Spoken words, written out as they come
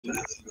You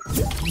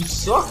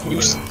suck, man.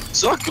 You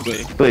suck,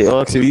 man. Wait,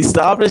 actually,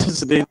 established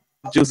today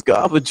just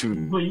garbage.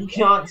 But you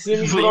can't see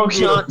me You put on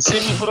can't see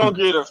me put on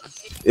greater.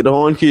 It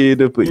don't care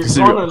to put You're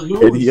gonna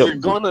lose. You're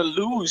gonna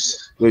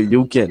lose. Wait,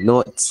 you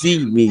cannot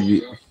see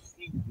me.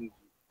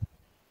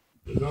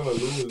 You're gonna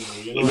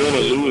lose. You're gonna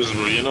lose,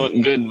 bro. You're not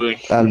good, bro.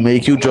 I'll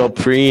make you drop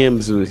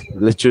frames,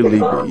 literally.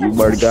 You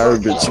are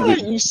garbage.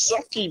 You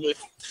sucky, man.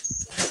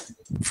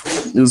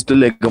 You still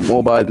like a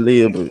mobile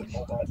label.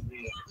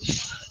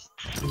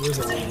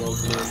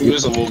 You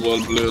is a mobile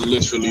player,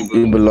 literally, bro.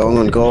 You belong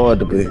on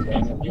God, babe.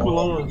 You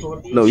belong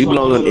on No, you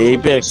belong on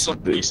Apex.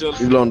 Suck Babe. yourself.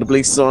 You belong to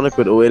play Sonic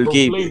with OLK. Go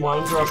play Babe.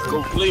 Minecraft.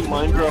 Go play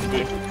Minecraft,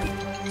 man.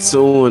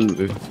 Soon,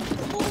 babe.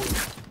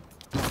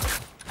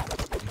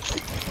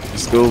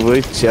 Let's go,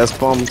 babe. Chest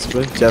bombs,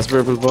 babe. Chest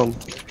purple bomb.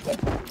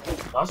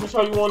 That's just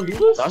how you wanna do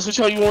this? That's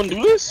how you wanna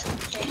do this?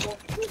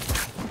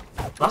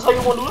 That's how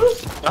you wanna do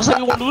this? That's how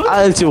you wanna do this?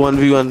 I'll see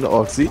 1v1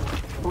 Oxy.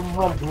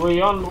 From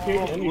way on, okay?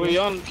 Anyway. Way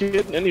on,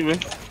 kid, anyway.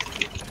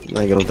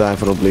 I ain't got no time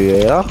for no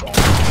play, yeah?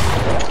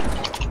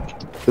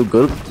 Too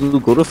good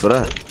for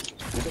that.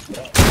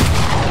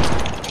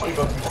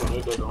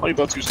 How you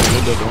about to say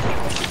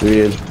that, though?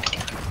 Real.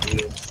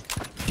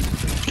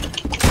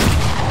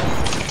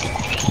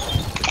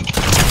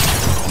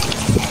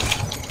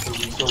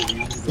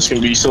 This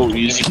can be so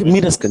easy. Give me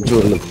this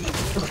controller.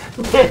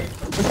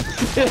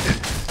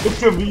 It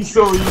could be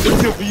so easy. It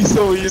could be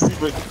so easy,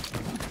 but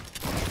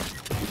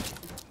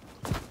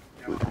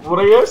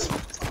What is?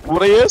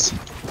 what is?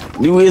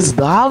 You is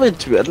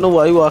garbage. I don't know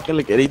why you walking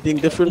like anything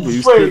different, but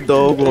you still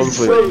dog on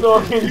Straight for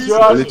dog in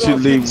Josh.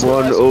 literally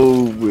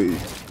 1-0, way.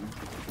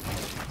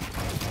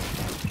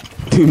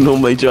 You know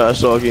my trash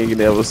talking can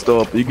never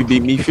stop. You can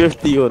beat me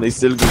 50 or they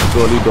still can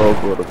call you dog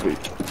for the play.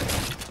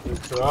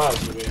 It's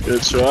trash, man.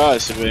 It's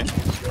trash, man.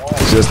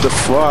 It's just a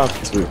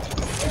fact, man.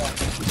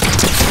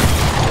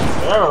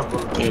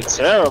 Terrible. It's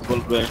terrible,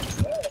 man.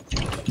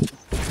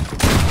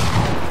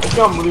 I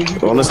can't believe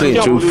you. Honestly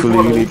and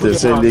truthfully, you need to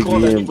send the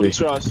game, babe.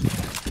 Trash.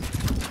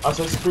 I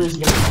said it's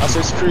crazy. I said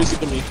it's crazy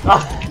to me.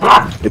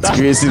 It's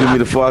crazy to me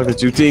the fact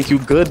that you think you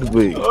good,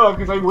 babe. Oh,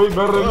 cause I'm way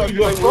better than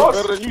you, of course.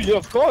 Better than you, yeah,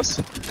 of course.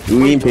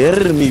 You ain't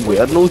better than me, babe.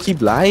 I don't know keep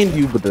lying to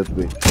you, but that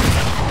way.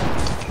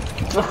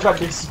 Look at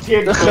this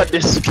kid. Look at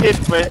this kid,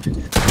 man.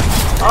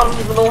 I don't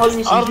even know how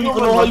you I don't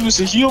even know how you was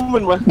a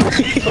human, man.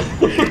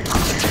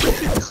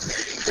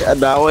 Yeah,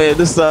 now I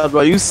understand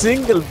why you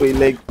single, babe.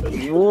 Like,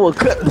 you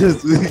cut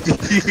this. He's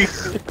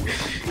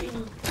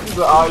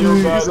an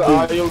IO guy. He's an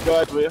IO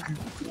god, man.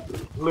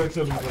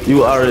 Literally.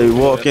 You are a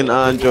walking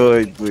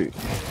Android, babe.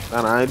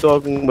 And I ain't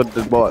talking about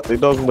the bot. They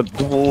talking about the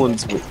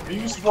phones, babe. Are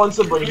you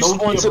sponsored by You Nokia?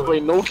 sponsored by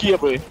Nokia,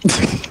 man.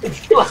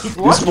 Like,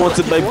 You what?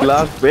 sponsored by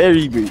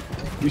BlackBerry, babe.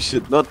 You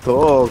should not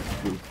talk,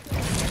 babe.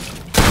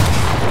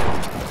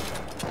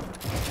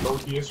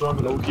 Nokia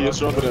stronger. Nokia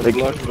stronger than Like-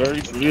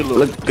 BlackBerry, for real.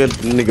 Look at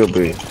nigga,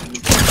 babe.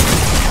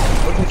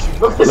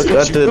 Look Look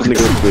at at that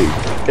nigga, babe.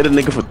 Hit a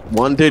nigga for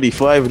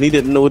 135 and he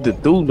didn't know what to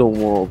do no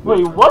more, babe.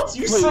 Wait, what?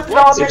 You sit what?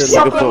 down Hit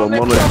there, a nigga for a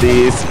amount of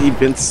days. He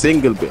been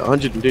single, babe.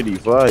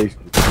 135.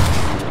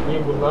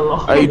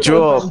 I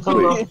dropped,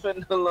 babe.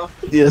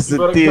 Yes,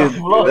 it did.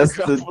 That's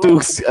the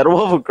dukes. I don't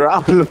have a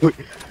grapple.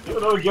 You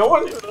know, get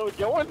one.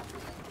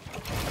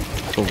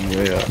 Oh,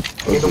 yeah.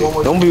 Okay.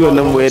 Don't be with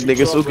them weird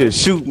niggas who can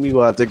shoot me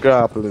while they're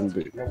grappling,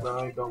 babe. No,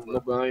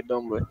 but I ain't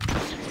dumb, man.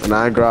 And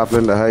I ain't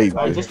grappling the height.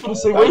 I babe. just gonna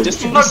say, wait, Just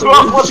just to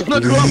not be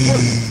grab one.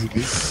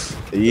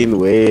 He ain't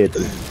weird.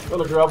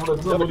 Gonna grab one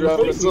and Gotta somebody's grab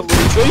it in face.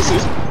 somebody's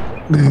faces.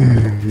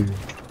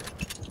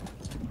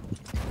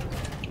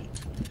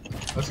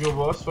 Let's go,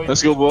 boss. Fight.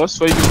 Let's go, boss.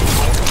 Fight.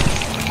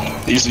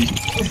 Easy.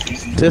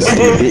 This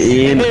nigga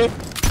ain't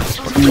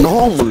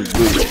normal,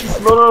 dude.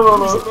 No.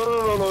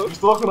 He's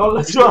talking all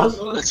that trash.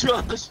 Let's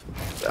rush.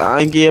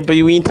 I ain't get, but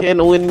you ain't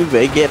 10 win me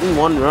by getting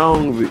one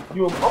round, babe.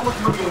 You, how much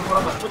money you put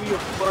on that? What do you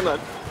put on that?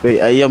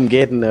 Babe, I am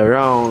getting a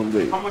round,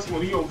 babe. How much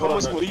money you How put on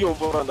much that? money you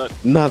put on that?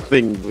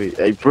 Nothing, babe.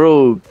 I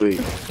broke,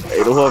 babe.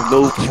 I don't have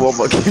no form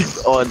of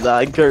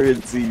online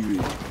currency,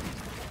 babe.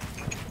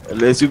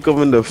 Unless you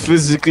come in to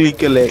physically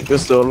collect the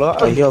dollar,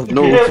 I have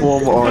no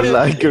form of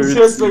online It's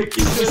just currency. like,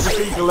 it's just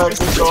a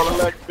collection dollar.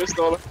 Like this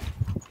dollar.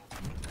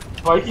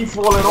 Why keep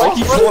falling Why off?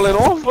 keep man? falling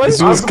off, man?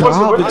 This was I'm supposed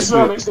to win garbage, this babe.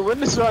 round. It's the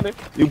witness running.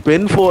 You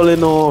been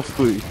falling off,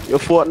 babe. Your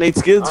Fortnite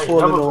skills I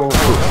falling never off,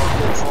 been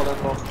babe.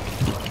 Falling off.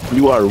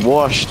 You are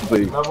washed,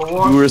 babe. Never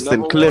won. You worse than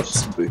Never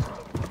clips, babe.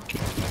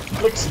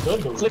 Clicks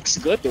good though. Clicks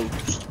good though.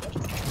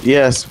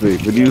 Yes, babe.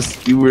 But you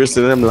worse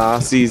than them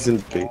last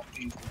season, babe.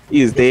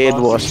 He's dead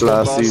washed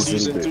last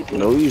season, babe.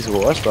 No, he's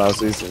washed last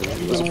season.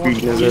 He was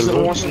green as He's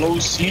hell. watching no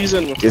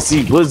season. Yes,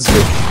 he was,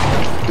 babe.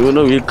 You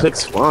know your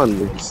clicks fun,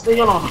 babe.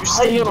 Staying on You're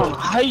staying on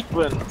height. height,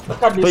 man.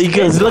 Look at this. But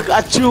because kid. look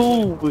at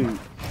you, babe.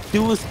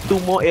 You was two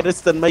more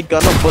edits than my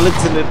gun of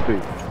bullets in it,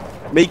 babe.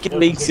 Make it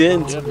make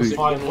sense, Yeah, babe.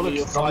 Five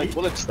bullets. Five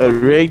bullets.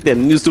 Alright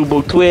then, you do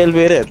about 12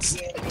 edits.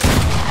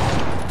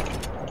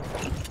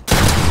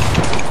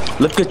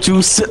 Look at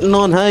you sitting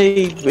on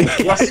high, babe.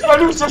 Yes,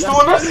 I was just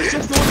doing this.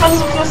 I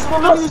was just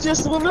doing this.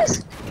 Just doing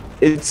this.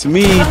 It's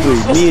me,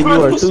 boy. Me and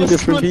you are two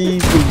different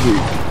people, boy.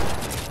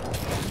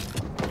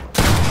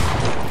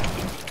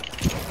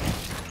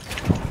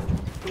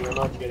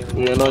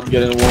 We are not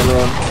getting one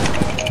run.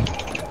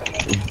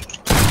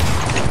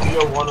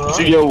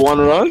 You're one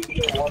run.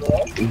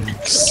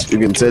 You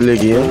can tell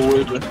again. No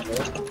way, bro.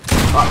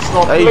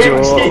 Stop Hey,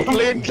 playing. Joe.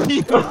 Playing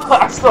key.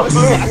 Stop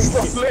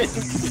playing.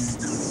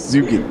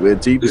 You get where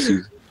cheap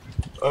shoes.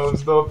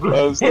 Stop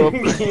playing. Stop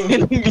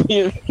playing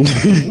game.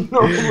 No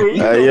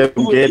way. I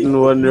am getting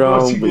one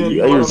round, but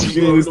I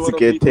refuse to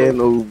get 10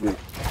 over.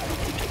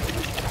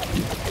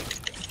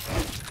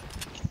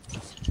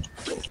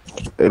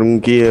 I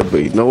don't care,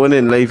 but no one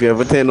in life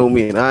ever 10 on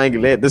me, and I ain't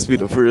gonna let this be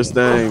the first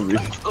time, bro.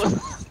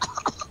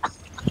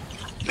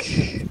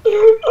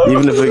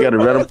 Even if I got a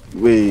random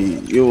way,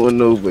 you won't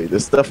know, but the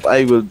stuff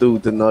I will do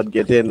to not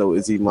get 10 though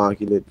is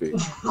immaculate, but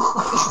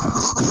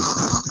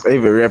I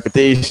have a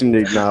reputation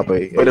right now,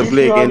 but I don't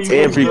play against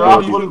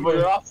everybody.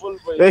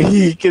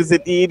 Because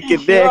it ain't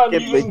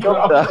connected, but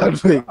come down,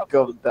 but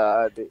come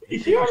down.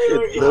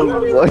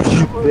 No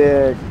fucking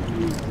deck.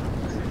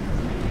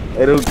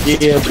 I don't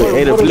care, but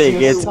I don't play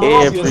against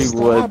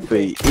everyone, but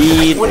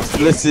in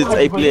explicit,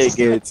 I play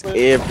against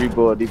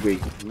everybody, but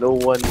no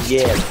one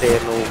yet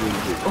 10 on me,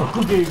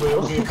 Okay, bro.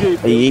 Okay.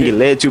 I ain't gonna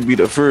let you be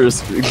the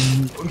first, but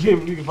Okay,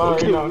 we can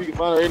find it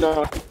right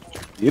now.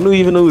 you don't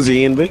even know who's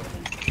in, but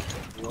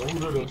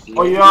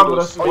Oh yeah, but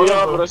that's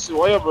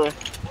Why, bro?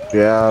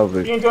 yeah,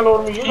 but You ain't telling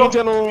on me, you You know.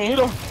 telling me, you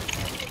know?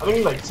 I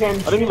think like 10.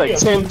 I think like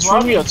 10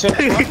 3 or 10.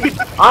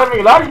 I ain't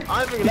even lie.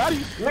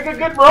 Nigga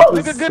good, bro.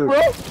 Nigga good,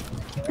 bro.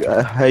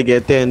 I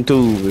get 10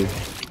 too, but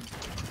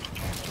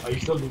You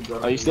still do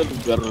better. You still do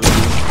better than me.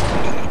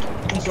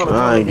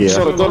 I ain't You get.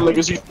 should have done like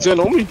you 10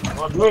 on me.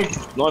 Not me.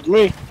 Not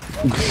me.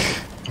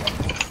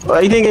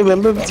 I think I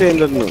remember 10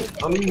 that no.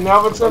 I need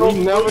never 10 on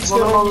me. Never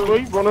 10 on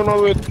me. Running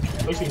on it.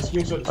 I see the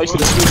screenshot. I see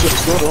the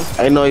screenshot.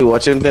 I know you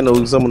watching 10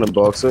 on some of the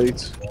box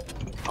fights.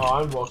 Oh,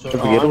 I'm boss fighting.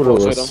 Forget what it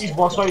was. He's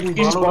boss fighting.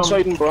 He's boss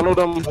fighting, Bruno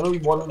them. I know he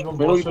wanted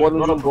them. I know he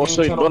wanted them boss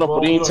fighting, Bruno,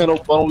 but he ain't 10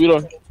 up on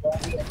wheeler.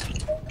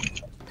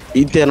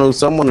 You 10 on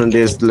someone and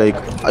there's like,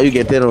 how you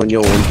get 10 on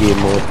your own game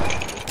mode?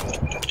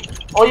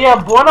 Oh yeah,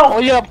 Bruno. Oh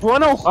yeah,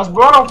 Bruno. That's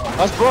Bruno.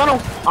 That's Bruno.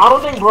 I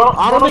don't think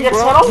Bruno gets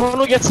 10 on.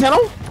 Bruno gets 10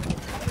 on?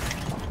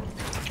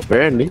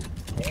 Apparently.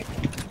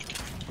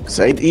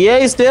 So, yeah,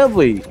 he's there,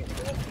 boy.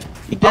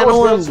 He 10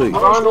 on, boy. I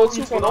don't know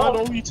who 10 I on.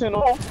 know he 10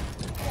 on.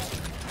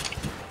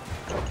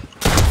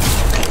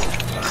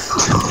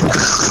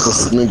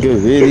 This nigga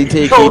really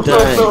take your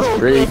time.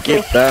 Break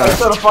it I down.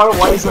 should have found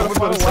white something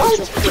to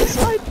the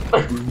side.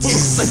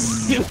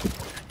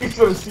 You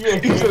should have seen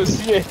it. You should have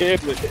seen it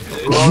head with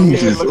Long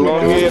hair,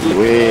 long hair.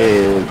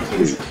 Well,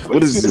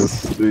 what is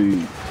this?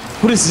 Boy?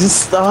 What is this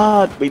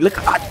start, boy? Look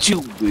at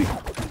you, boy.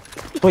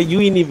 But you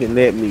ain't even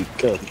let me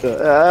come.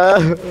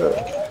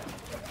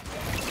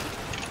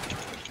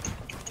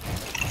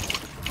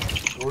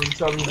 What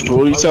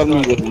you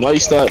telling me with my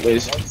start,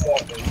 guys?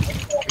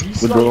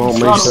 With the wrong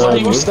my start,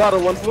 You boy.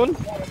 started 1-1?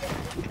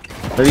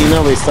 I didn't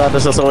know I start.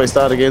 That's how I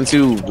start against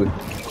you, boy.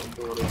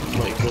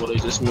 My God, I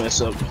just mess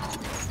up.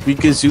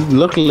 Because you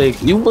look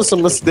like you was a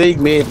mistake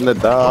made in the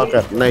dark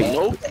at night.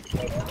 Nope.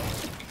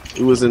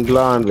 You wasn't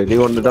blonde, but they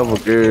on the double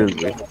girl,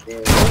 boy.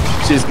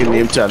 She's getting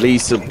named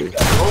Charlisa, boy.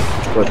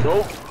 But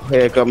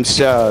here comes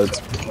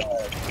Charles.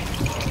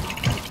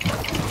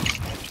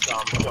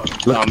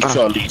 I'm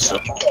Charlisa.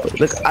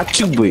 Look at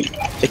you, boy.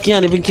 I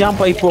can't even camp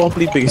by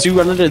properly because you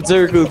running the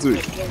circle to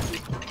it.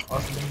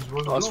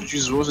 That's what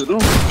you're supposed to do.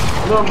 I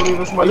don't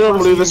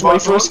believe this is my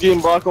first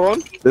game back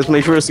on. This is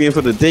my first game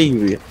for the day,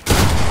 boy.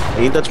 I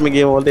ain't touch my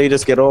game all day,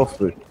 just get off,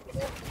 boy.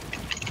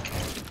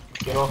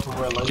 Get off of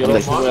where like Get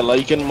off of where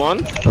liking,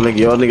 man. I'm like,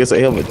 y'all niggas, I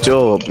have a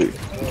job, boy.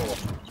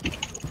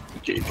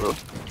 Okay, bro.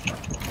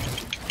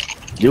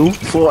 You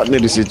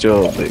fortnite is your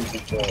job, boy.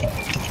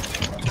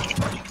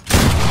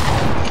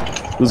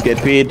 Who's get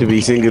paid to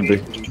be single,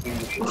 boy?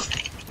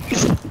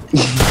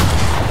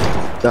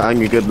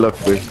 Dang, good luck,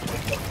 boy.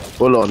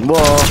 Hold on,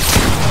 whoa.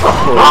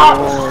 Hold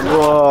on,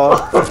 whoa.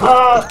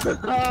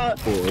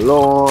 Hold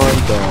on,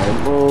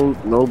 time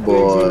out, no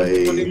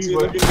boy.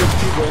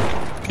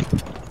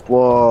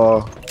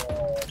 Whoa.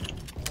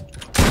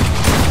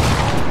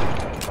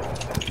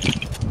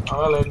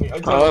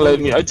 Let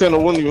me. I tend to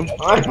win you.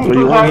 But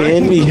you want to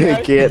hand me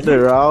getting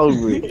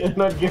around me. You're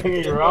not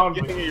getting around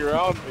me.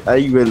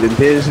 I will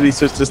intentionally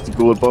switch this to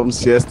gold bombs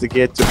just to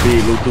get your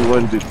payload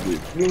 200. You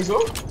think so?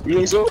 You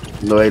think so?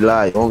 No, I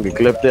lie. Only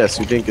clip this.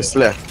 You think it's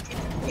left?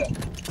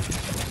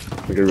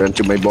 You can run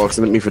through my box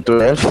and hit me for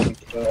 12.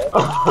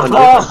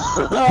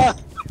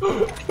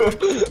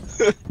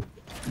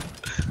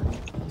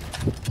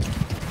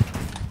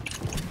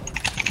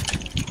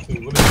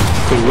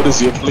 What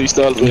is your play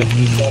style, man?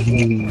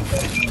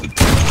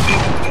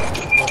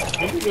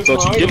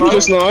 Thought you get me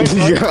just now.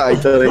 Yeah, I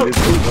thought I did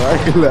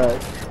too.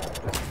 Like.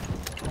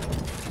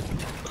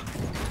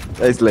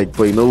 That's like,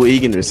 boy, no way you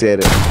can reset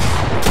it.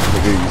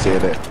 Like, you say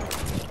that.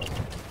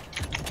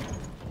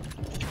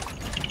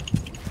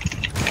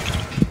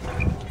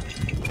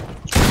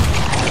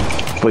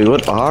 Wait,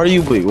 what are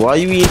you, wait? Why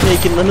you ain't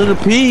taking none of the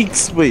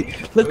peaks?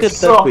 Wait, look at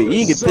that, wait.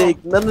 You can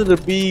take none of the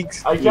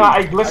peaks. I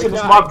glitch in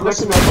this mod,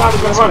 glitching.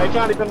 I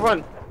can't even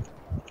run.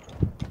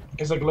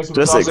 It's a glitch.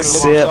 Just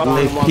accept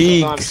my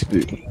peaks,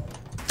 wait.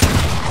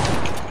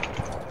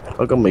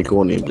 How come my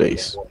call name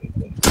place?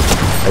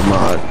 Hey,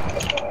 mod.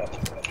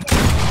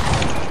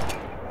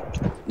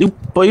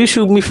 But you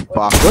shoot me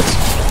backwards?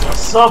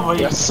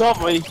 Subway.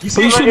 You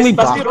see, you shoot me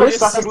backwards?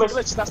 That's the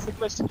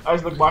glitch. I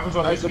just look backwards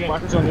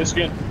on your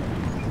screen.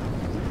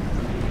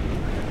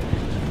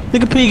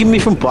 Nigga peeking me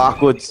from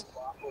backwards.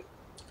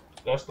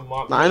 That's the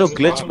mod. Nah, I know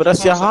glitch, but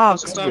that's your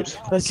hacks.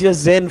 That's your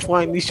zen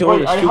finally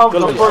showing the shoot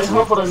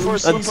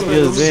colors. That's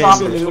your zen.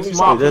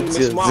 That's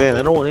your zen.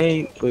 I don't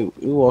hate, but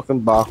we walking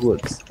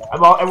backwards.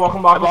 I'm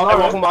walking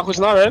backwards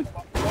now, right?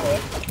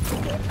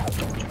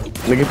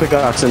 Nigga pick an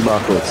accent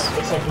backwards.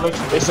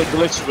 It's a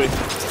glitch, big.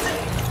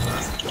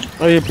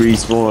 Oh, you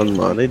respawn,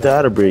 man. They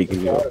died of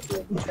breaking you up.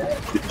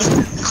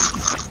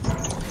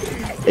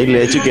 They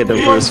let you get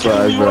the first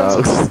 5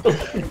 rounds.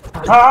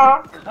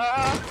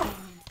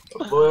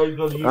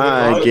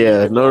 Alright,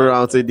 yeah. No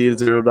rounds they deal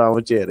 0 down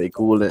with you. They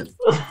cool in.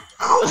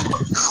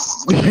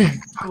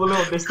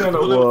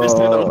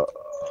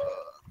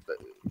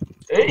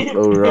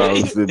 No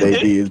rounds did they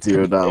deal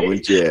 0 down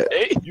with you.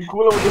 You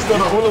coolin' with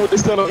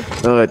this stand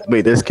up.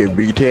 Wait, this could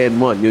be 10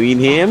 months. You ain't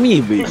hear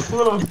me, bitch.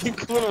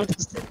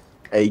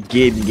 I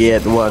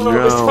get 1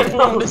 round.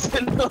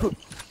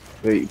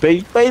 Wait,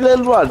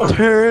 little one.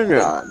 Turn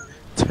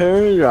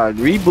around.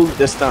 Reboot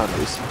the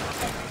standards.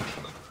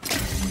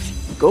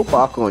 Go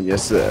back on your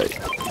side.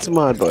 It's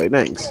my boy,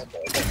 thanks.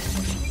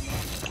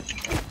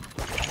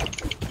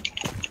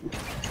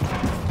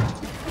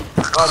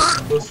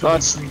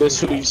 That's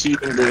literally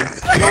cheating, bro. You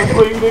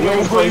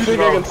think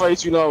I can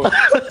fight you now?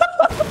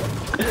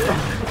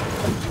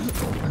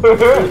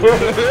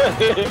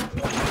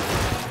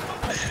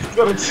 You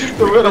gotta cheat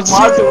to win a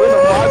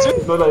margin.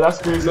 No, that's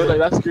crazy.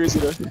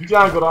 Though. You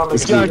can't go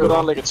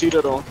down like a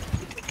cheater though.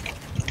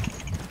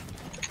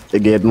 They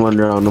get 1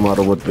 round no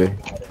matter what, they.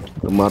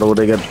 No matter what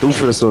they get 2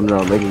 for this 1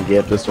 round, they can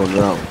get this 1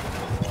 round.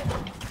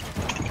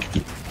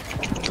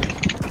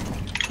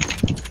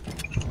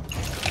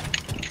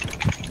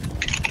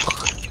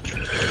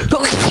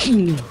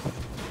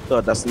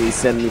 Thought that sneeze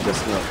sent me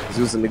just now. He's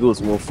using the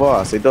goals more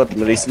fast. I thought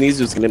when they sneeze,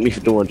 he was gonna hit me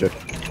for 200.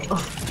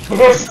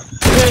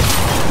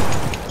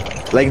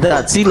 Like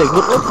that. See, like,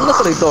 look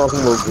what they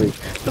talking about, boy.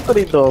 Look what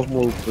they talking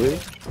about, boy.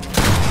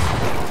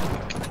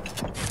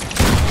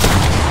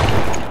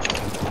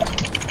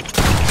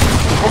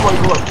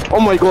 Oh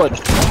my god.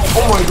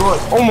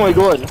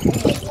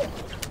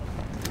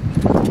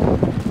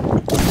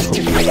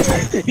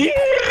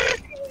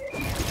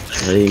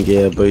 I ain't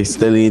get, but he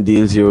still ain't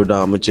deal 0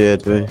 damage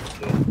yet, man.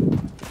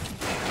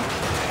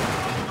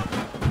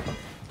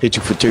 Hit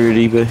you for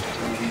 30, man.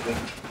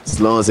 As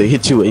long as they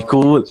hit you, they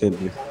cool. You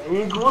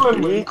ain't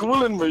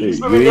coolin', man. You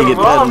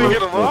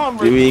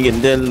ain't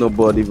getting dealt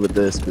nobody with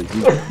this, but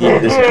you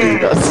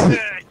disagree us.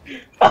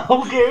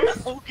 Okay.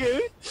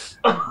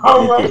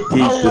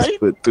 Keep this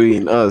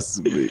between us,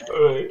 man.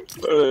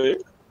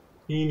 Alright.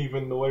 He ain't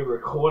even know I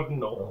recording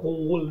the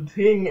whole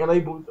thing and I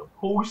about to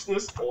post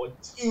this. Oh,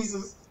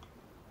 Jesus.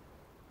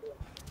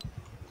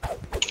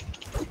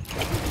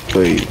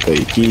 Wait,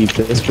 keep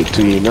this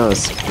between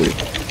us, wait.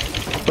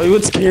 Wait,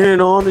 what's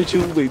carrying on with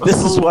you, wait?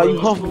 This is why you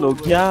have no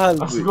gal,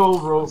 Let's go,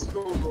 bro.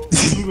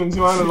 You can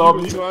join the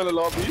lobby.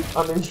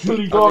 And then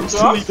Chili Dog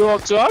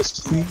Josh?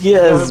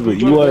 Yes, but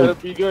you are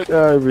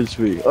garbage,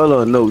 wait. Hold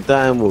on, no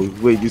time,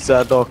 wait, you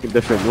start talking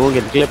different. You won't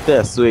get clipped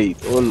this, wait.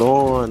 Hold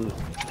on.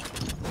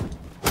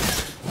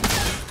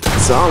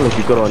 Sound like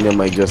you got on your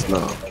mic just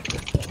now.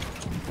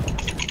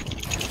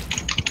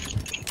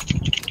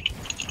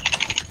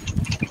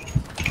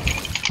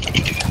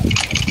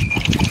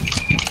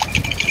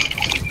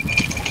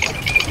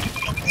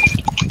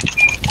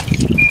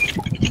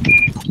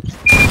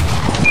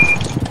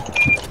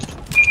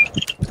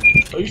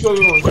 Are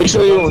you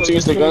sure you don't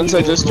change the guns?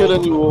 I just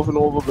killing you over and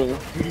over, bro. You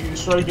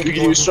can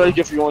use strike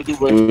if you want to,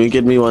 bro. You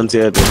get me one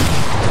here, then.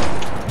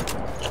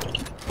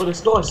 But the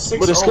score is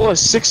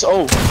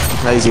 6-0.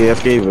 How's your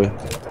AFK, bro?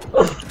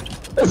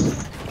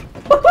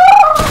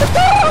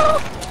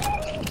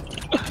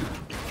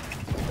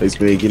 He's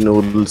making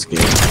noodles game.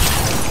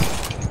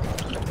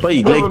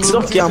 Wait, like,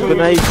 stop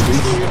camping,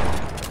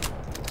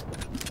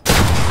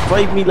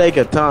 fight me like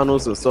a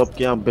Thanos or stop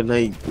camping, You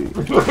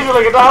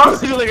like a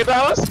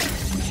Thanos?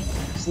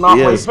 Snap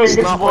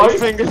my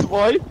fingers,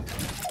 boy.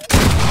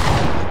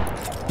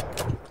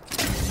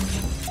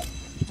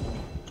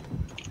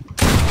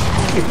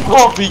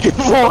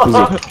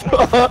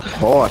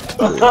 Hot.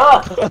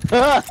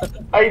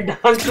 I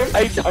dancing,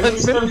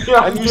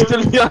 and you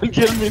still can't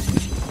kill me.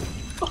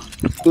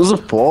 It was a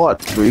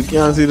pot, bro. You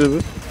can't see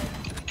the.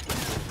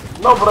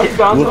 No, but I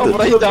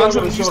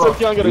dancing, and you still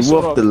can't get a shot. You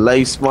up the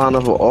lifespan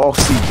of an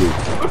oxygen.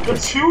 Look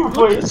at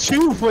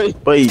you, boy.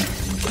 Wait,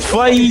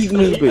 fight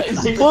me, boy.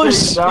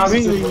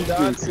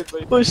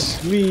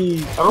 Push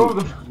me.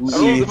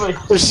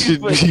 Push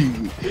me.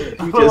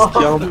 You just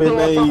jumping,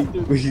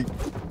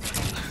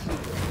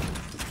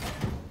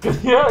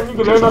 Yeah, and you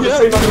can learn not to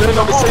say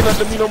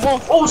nothing to me no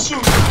more. Oh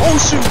shoot! Oh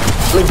shoot!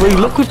 Like, wait,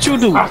 look what you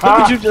do. Look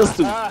what you just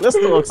do. Let's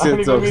talk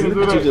sense. Look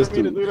what you just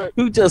do.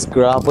 You just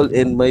grapple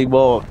in my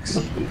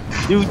box.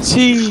 You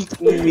cheat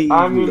me.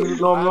 I mean,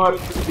 no, I'm not.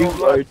 You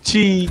are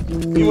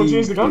cheating me. You want to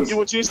change the guns? You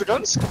want to change the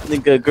guns?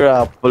 Nigga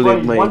grapple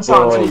in my box.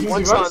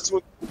 One chance.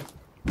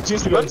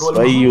 Change the guns?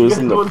 Why you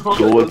using the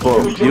gold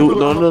pump? You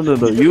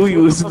no. You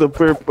using the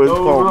purple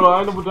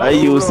pump. I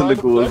using the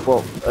gold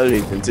pump. I don't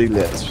even take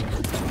that.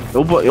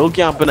 Nobody, you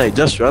can't tonight.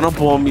 Just run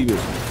up on me, baby.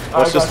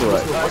 Watch this one.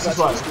 What's this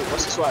one?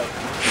 What's this one?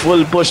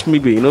 Full push me,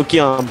 baby. No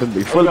camping,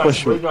 baby. Full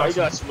push me. I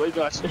got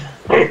you.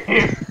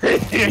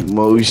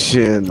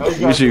 Motion. Let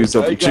me show you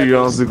something. 3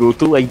 rounds to go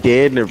through. I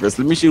dead nervous.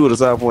 Let me show you what's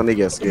up when they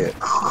get scared.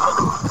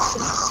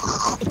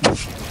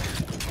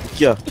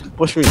 Yeah,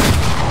 push me.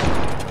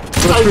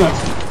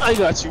 I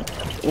got you.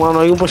 Come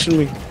on, you pushing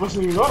me.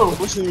 Pushing you not.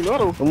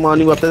 Come on,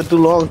 you got that too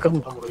long.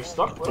 Come. I'm already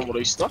stuck, bro.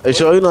 Hey,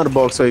 show you not the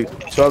box, right?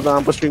 Show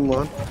down, push me,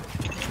 man.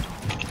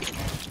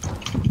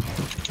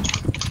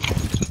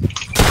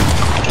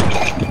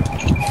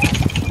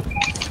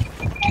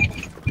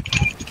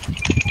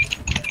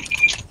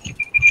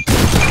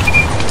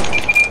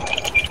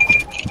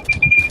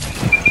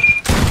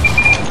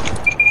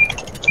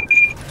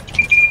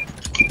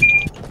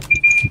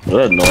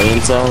 What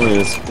annoying sound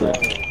is.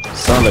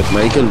 Sound like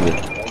Michael, man.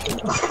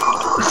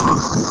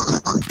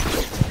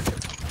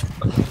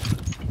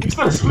 You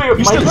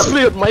still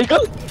play with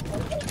Michael?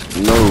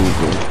 No,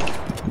 bro.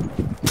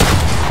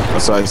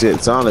 That's why I said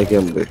it sound like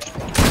him, bro.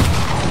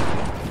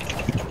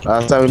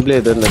 Last time we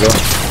played that nigga,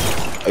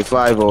 like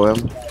 5-0 him.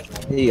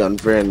 He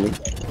unfriendly.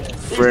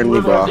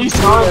 Friendly bar.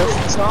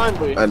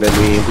 And then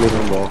we ain't played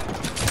him ball.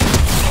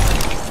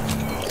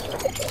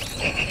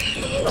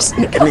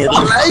 And it's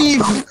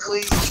life!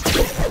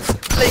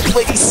 Like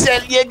when he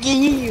sell your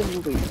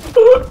game, bro.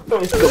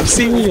 Come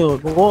see me on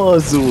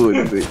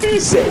Warzone, bro.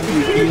 Sell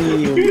your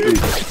game, bro.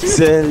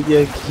 Sell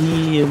your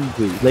game,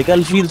 bro. Like,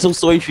 I'll feel so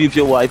sorry for you if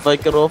your Wi-Fi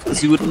cut off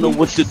because you wouldn't know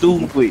what to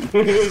do, bro.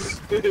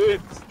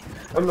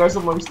 And that's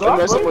what my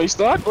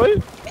start,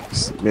 boy.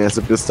 Mess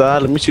up the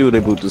start. Let me show you what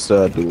they're about to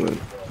start doing.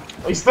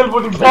 I still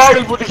put the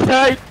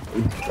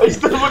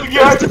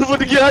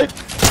guy.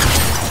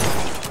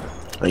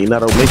 And you're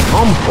not gonna make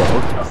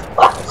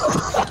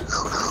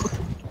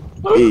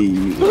Hey,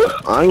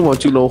 I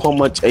want you to know how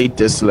much I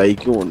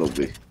dislike you on the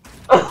way.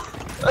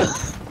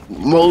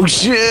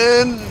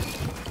 Motion!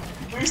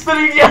 We still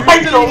in your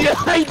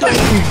height.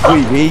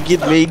 Wait, make it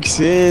make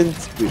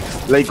sense.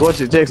 Like, watch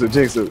it, check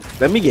so.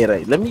 Let me get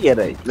right. Let me get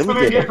right.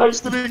 I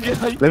still get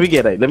right.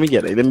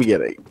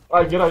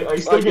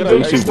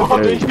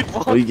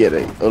 Oh, you get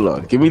right. Hold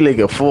on. Give me like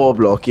a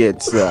 4-block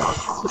hit, sir.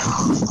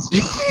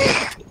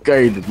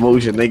 Guide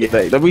motion, I get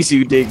right. Let me see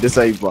you take the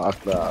side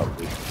back now.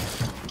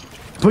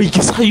 But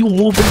guess how you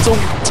moving so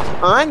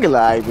I ain't gonna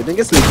lie, but I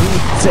guess like you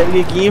tell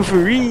your game for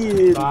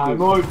real. I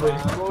know it, boy.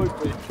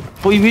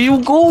 Boy, where you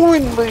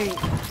going, boy?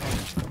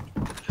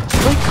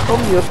 Boy,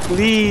 come here,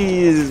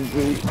 please,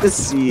 boy.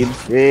 This ain't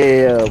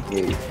fair,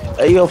 boy.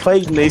 Are you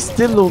fighting? I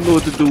still don't know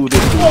what to do with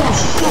it.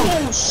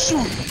 Oh,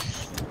 shoot.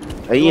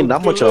 I ain't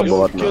that much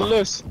about now.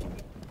 Let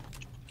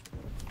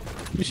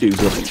me show you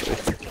something,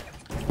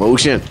 boy.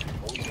 Motion.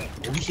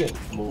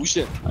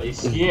 Are you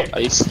scared? Are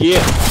you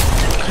scared?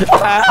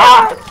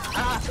 I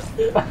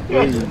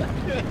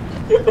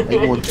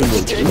want to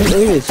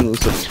know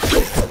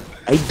something.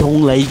 I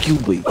don't like you,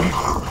 boy.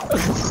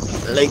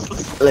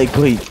 Like,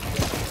 boy.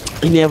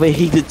 I never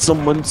hated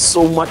someone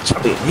so much,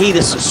 boy. Hate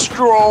is a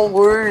strong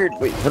word,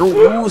 boy. I don't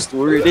use the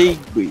word hate,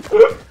 boy.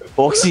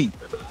 Oxy,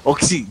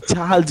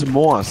 Charles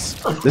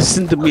Moss.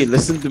 Listen to me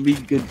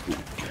good, boy.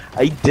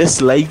 I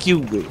dislike you,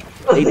 boy.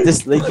 I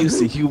dislike you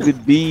as a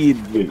human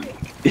being, boy.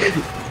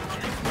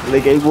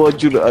 Like, I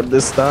want you to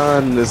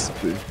understand this,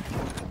 boy.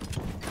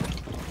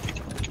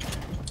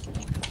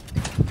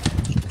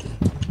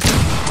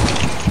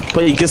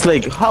 But it's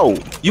like, how?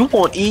 You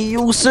want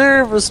EU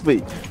service,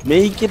 boy.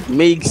 Make it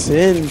make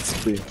sense,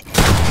 boy.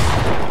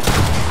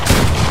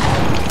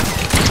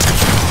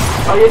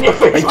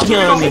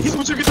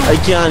 I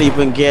can't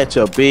even get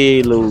your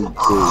payload,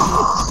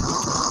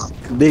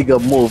 boy. Bigger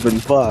moving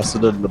faster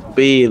than the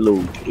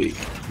payload, boy.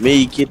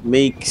 Make it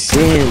make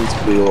sense,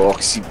 boy,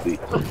 Oxy, boy.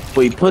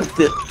 Boy, put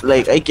the,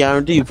 like, I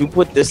guarantee if you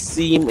put the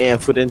same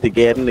effort into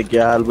getting the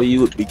girl, boy, you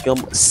would become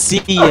a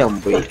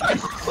CM, boy.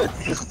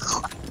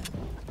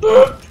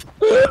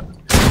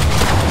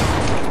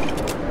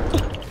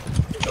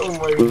 Oh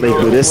my God. Like,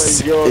 with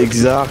this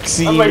exact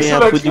same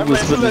effort you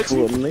was putting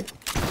for, like.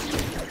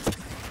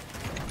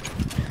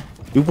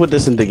 You put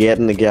this into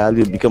getting the girl,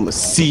 you become a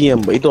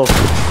CM, boy. It's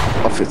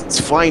off its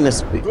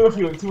finest, boy.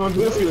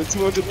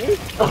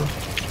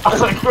 I'm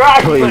like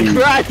crying. If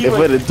I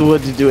had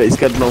 200 do it, it's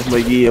cutting off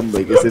my game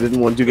because I didn't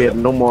want you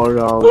getting no more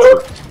rounds.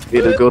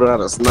 It'll go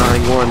down as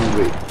 9-1,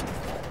 wait.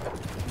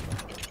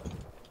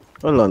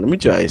 Hold on, let me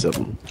try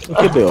something.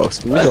 Okay,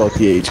 box. Let me go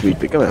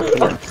THP. Come on.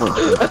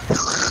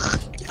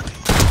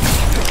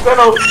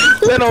 Zeno.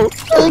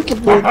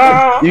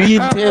 You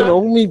eat 10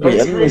 on me, Hey,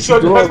 man.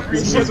 screenshot that.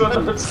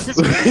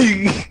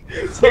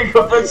 Take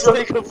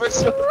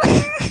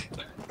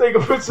a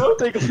picture.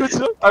 Take a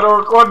picture. I don't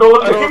record the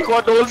whole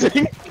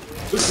thing.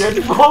 Just get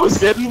the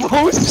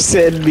post.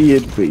 Send me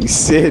it, please.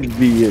 Send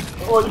me it.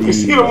 Oh, you can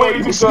see the way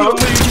you go.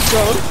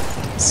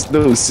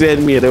 No,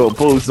 send me it. They will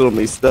post on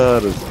my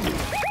status.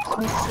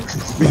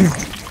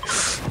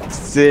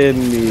 Send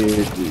me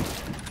it, please.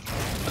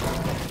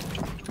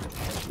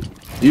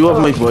 You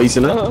have my voice,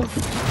 you know?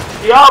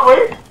 Yeah,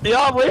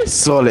 boy.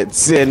 Solid.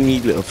 Send me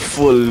the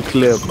full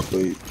clip,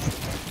 please.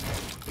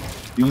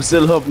 You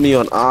still have me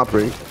on app,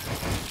 right?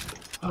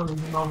 I don't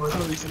even know, man.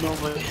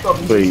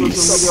 Wait.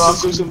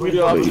 Social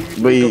media.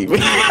 Wait.